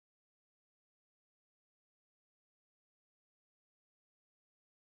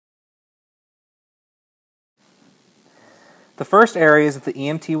The first areas that the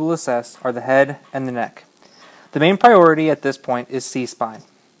EMT will assess are the head and the neck. The main priority at this point is C-spine.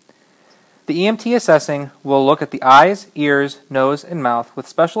 The EMT assessing will look at the eyes, ears, nose, and mouth with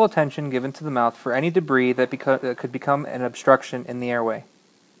special attention given to the mouth for any debris that could become an obstruction in the airway.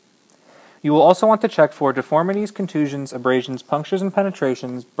 You will also want to check for deformities, contusions, abrasions, punctures and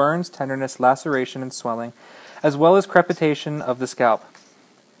penetrations, burns, tenderness, laceration, and swelling, as well as crepitation of the scalp.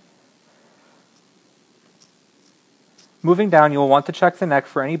 Moving down, you will want to check the neck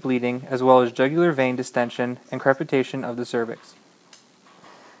for any bleeding, as well as jugular vein distension and crepitation of the cervix.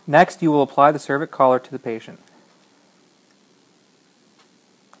 Next, you will apply the cervic collar to the patient.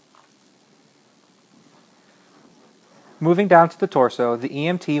 Moving down to the torso, the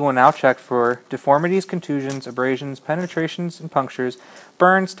EMT will now check for deformities, contusions, abrasions, penetrations and punctures,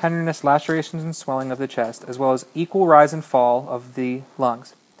 burns, tenderness, lacerations, and swelling of the chest, as well as equal rise and fall of the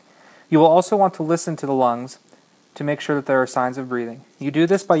lungs. You will also want to listen to the lungs to make sure that there are signs of breathing. You do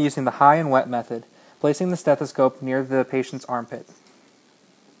this by using the high and wet method, placing the stethoscope near the patient's armpit.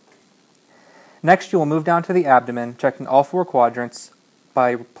 Next, you will move down to the abdomen, checking all four quadrants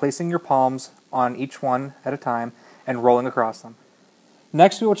by placing your palms on each one at a time and rolling across them.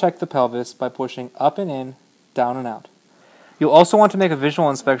 Next, we will check the pelvis by pushing up and in, down and out. You'll also want to make a visual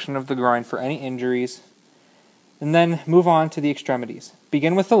inspection of the groin for any injuries, and then move on to the extremities.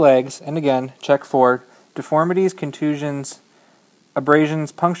 Begin with the legs, and again, check for deformities, contusions,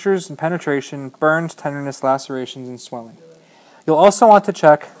 abrasions, punctures and penetration, burns, tenderness, lacerations, and swelling. You'll also want to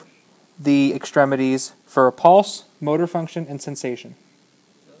check the extremities for a pulse, motor function, and sensation.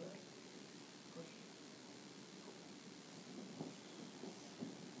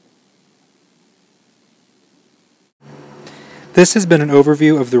 This has been an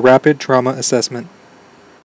overview of the Rapid Trauma Assessment.